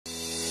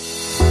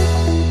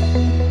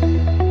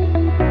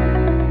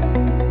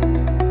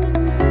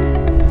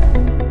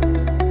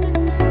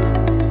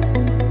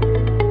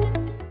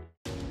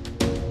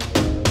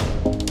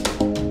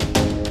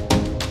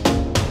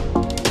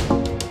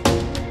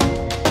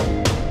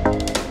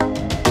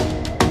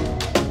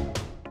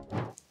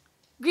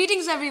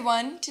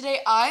everyone. Today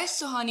I,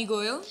 Suhani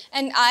Goyal,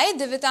 and I,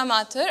 Divita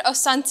Mathur of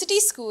Sun City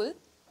School,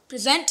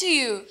 present to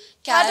you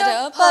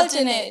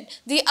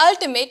Catapultinate, the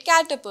ultimate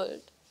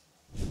catapult.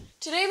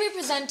 Today we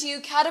present to you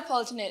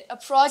Catapultinate, a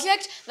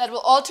project that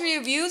will alter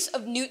your views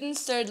of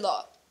Newton's third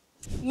law.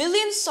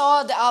 Millions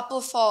saw the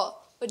apple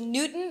fall, but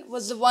Newton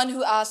was the one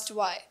who asked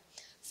why.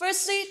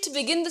 Firstly, to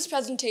begin this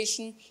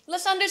presentation,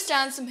 let's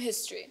understand some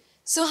history.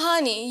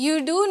 Suhani,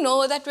 you do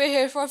know that we're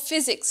here for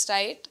physics,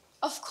 right?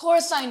 Of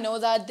course I know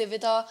that,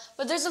 Divita,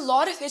 but there's a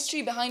lot of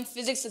history behind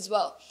physics as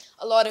well.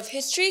 A lot of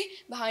history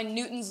behind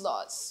Newton's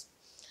laws.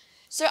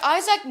 Sir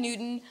Isaac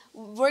Newton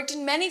worked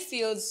in many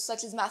fields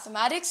such as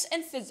mathematics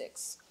and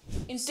physics.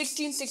 In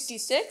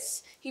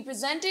 1666, he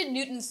presented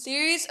Newton's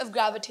theories of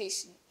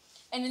gravitation.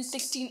 And in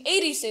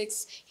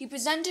 1686, he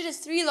presented his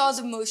three laws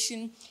of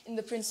motion in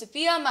the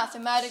Principia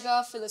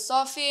Mathematica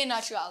Philosophiae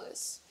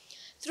Naturalis.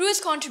 Through his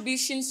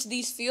contributions to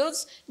these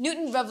fields,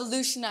 Newton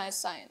revolutionized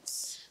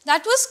science.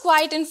 That was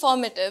quite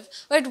informative,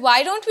 but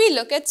why don't we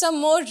look at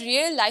some more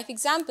real-life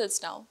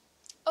examples now?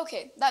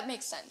 Okay, that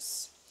makes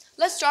sense.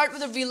 Let's start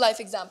with a real-life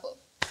example.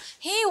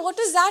 Hey, what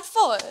is that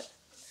for?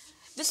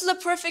 This is a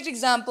perfect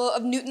example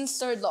of Newton's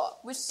third law,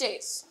 which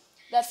states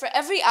that for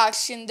every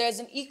action, there is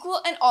an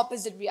equal and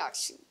opposite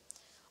reaction.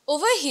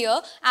 Over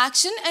here,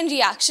 action and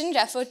reaction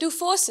refer to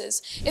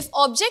forces. If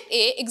object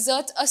A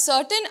exerts a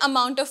certain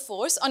amount of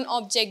force on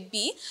object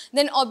B,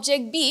 then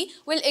object B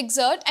will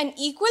exert an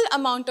equal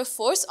amount of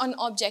force on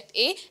object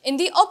A in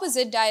the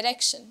opposite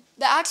direction.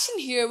 The action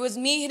here was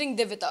me hitting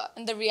Divita,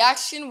 and the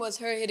reaction was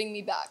her hitting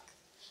me back.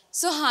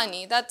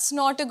 Suhani, that's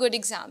not a good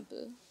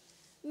example.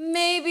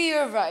 Maybe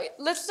you're right.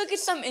 Let's look at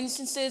some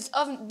instances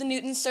of the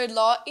Newton's third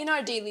law in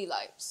our daily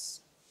lives.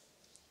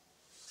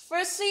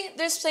 Firstly,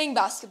 there's playing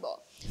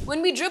basketball.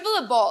 When we dribble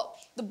a ball,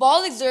 the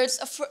ball exerts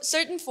a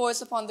certain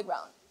force upon the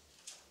ground.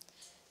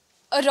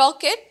 A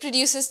rocket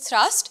produces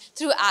thrust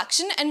through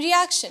action and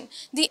reaction.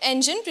 The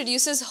engine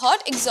produces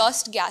hot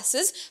exhaust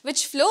gases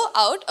which flow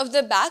out of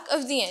the back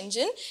of the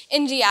engine.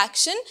 In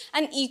reaction,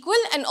 an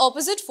equal and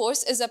opposite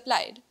force is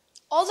applied.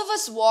 All of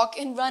us walk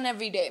and run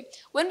every day.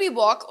 When we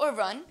walk or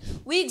run,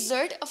 we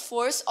exert a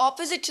force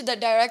opposite to the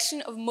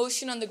direction of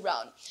motion on the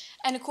ground.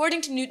 And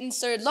according to Newton's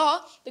third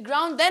law, the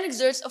ground then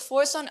exerts a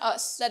force on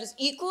us that is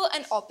equal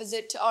and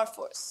opposite to our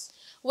force.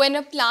 When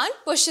a plant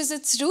pushes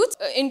its roots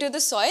into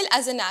the soil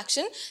as an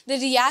action, the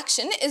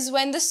reaction is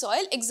when the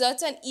soil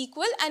exerts an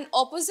equal and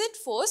opposite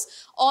force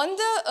on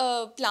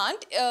the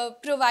plant,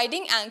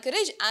 providing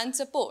anchorage and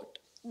support.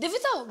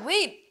 Divita,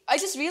 wait, I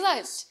just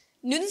realized.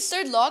 Newton's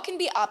third law can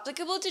be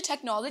applicable to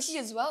technology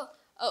as well.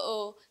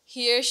 Uh-oh,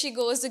 here she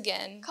goes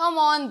again. Come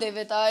on,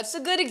 Divita, it's a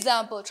good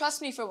example.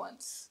 Trust me for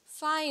once.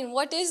 Fine,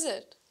 what is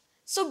it?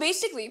 So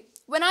basically,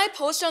 when I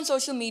post on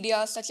social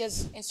media such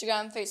as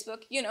Instagram,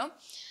 Facebook,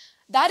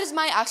 that is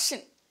my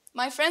action.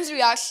 My friend's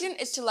reaction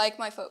is to like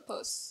my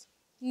posts.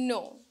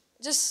 No,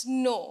 just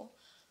no.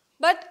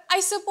 But I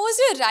suppose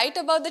you're right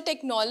about the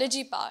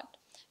technology part.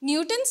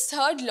 Newton's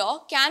third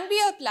law can be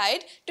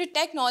applied to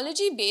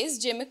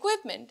technology-based gym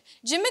equipment.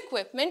 Gym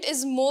equipment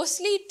is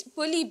mostly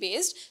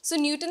pulley-based, so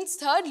Newton's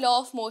third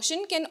law of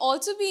motion can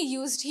also be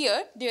used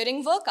here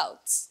during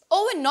workouts.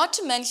 Oh, and not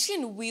to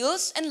mention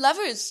wheels and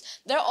levers.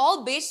 They're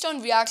all based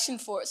on reaction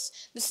force.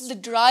 This is the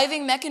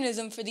driving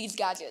mechanism for these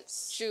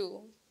gadgets.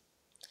 True.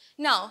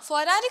 Now, for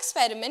our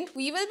experiment,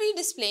 we will be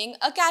displaying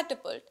a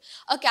catapult.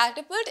 A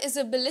catapult is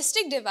a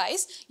ballistic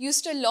device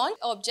used to launch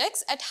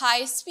objects at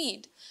high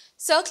speed.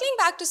 Circling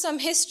back to some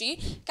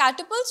history,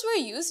 catapults were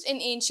used in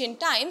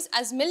ancient times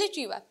as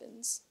military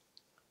weapons.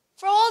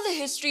 For all the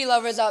history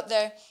lovers out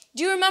there,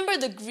 do you remember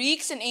the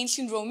Greeks and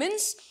ancient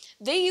Romans?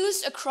 They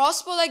used a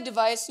crossbow-like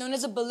device known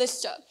as a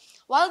ballista.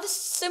 While this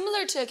is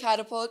similar to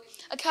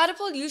a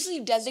catapult usually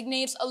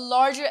designates a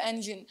larger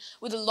engine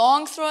with a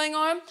long throwing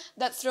arm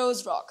that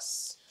throws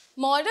rocks.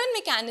 Modern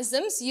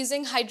mechanisms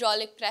using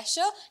hydraulic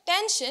pressure,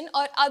 tension,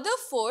 or other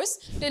force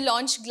to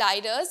launch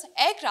gliders,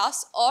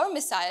 aircrafts, or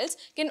missiles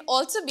can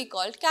also be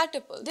called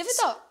catapults.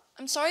 Divita,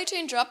 I'm sorry to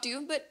interrupt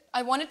you, but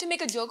I wanted to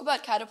make a joke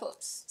about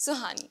catapults.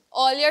 Suhani,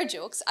 all your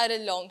jokes are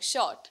a long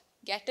shot.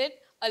 Get it?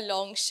 A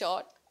long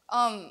shot.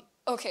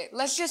 Okay,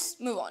 let's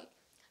just move on.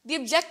 The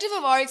objective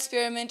of our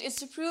experiment is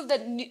to prove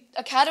that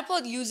a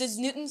catapult uses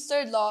Newton's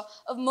third law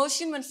of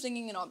motion when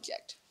flinging an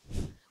object.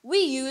 We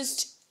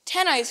used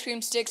 10 ice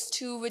cream sticks,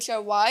 2 which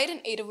are wide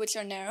and 8 of which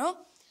are narrow,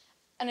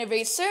 an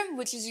eraser,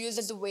 which is used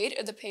as the weight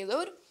or the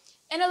payload,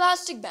 and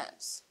elastic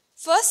bands.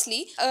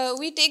 Firstly,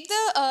 we take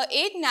the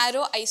 8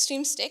 narrow ice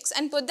cream sticks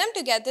and put them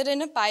together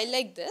in a pile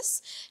like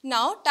this.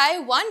 Now, tie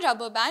one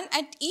rubber band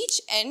at each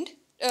end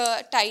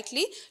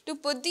tightly to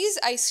put these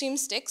ice cream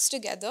sticks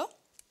together.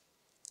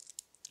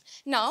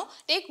 Now,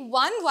 take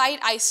one wide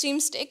ice cream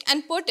stick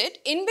and put it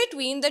in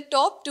between the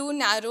top 2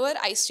 narrower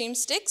ice cream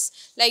sticks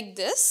like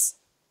this.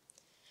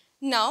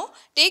 Now,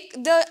 take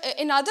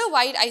another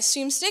wide ice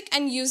cream stick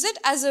and use it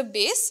as a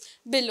base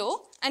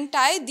below and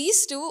tie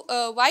these 2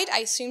 wide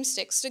ice cream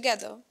sticks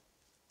together.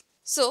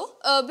 So,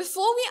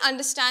 before we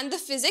understand the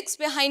physics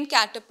behind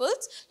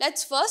catapults,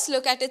 let's first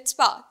look at its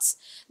parts.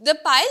 The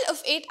pile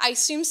of 8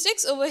 ice cream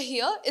sticks over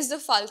here is the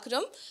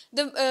fulcrum,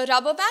 the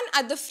rubber band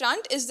at the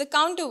front is the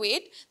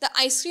counterweight, the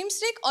ice cream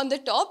stick on the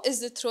top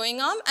is the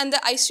throwing arm, and the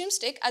ice cream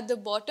stick at the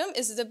bottom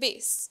is the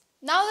base.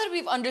 Now that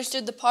we've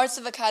understood the parts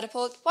of a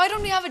catapult, why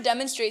don't we have a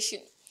demonstration?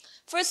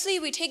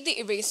 Firstly, we take the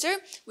eraser,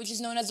 which is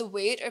known as a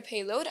weight or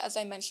payload, as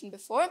I mentioned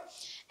before,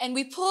 and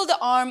we pull the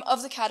arm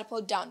of the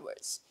catapult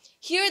downwards.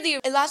 Here, the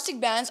elastic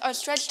bands are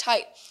stretched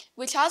tight,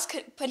 which has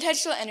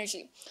potential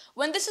energy.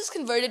 When this is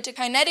converted to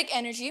kinetic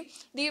energy,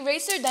 the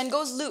eraser then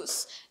goes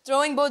loose,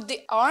 throwing both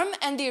the arm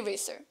and the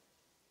eraser.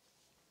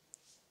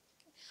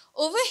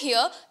 Over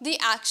here, the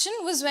action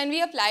was when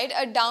we applied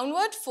a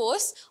downward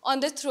force on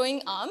the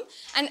throwing arm,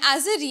 and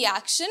as a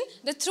reaction,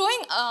 the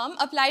throwing arm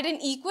applied an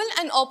equal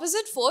and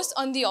opposite force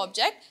on the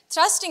object,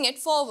 thrusting it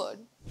forward.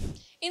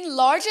 In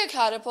larger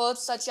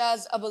catapults, such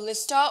as a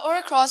ballista or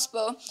a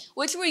crossbow,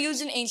 which were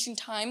used in ancient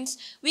times,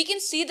 we can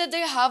see that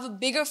they have a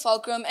bigger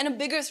fulcrum and a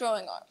bigger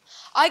throwing arm.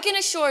 I can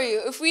assure you,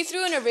 if we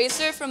threw an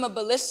eraser from a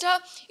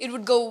ballista, it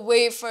would go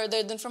way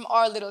further than from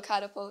our little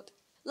catapult.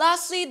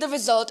 Lastly, the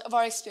result of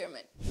our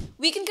experiment.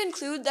 We can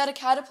conclude that a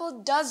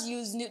catapult does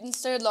use Newton's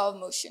third law of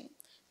motion.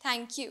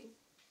 Thank you.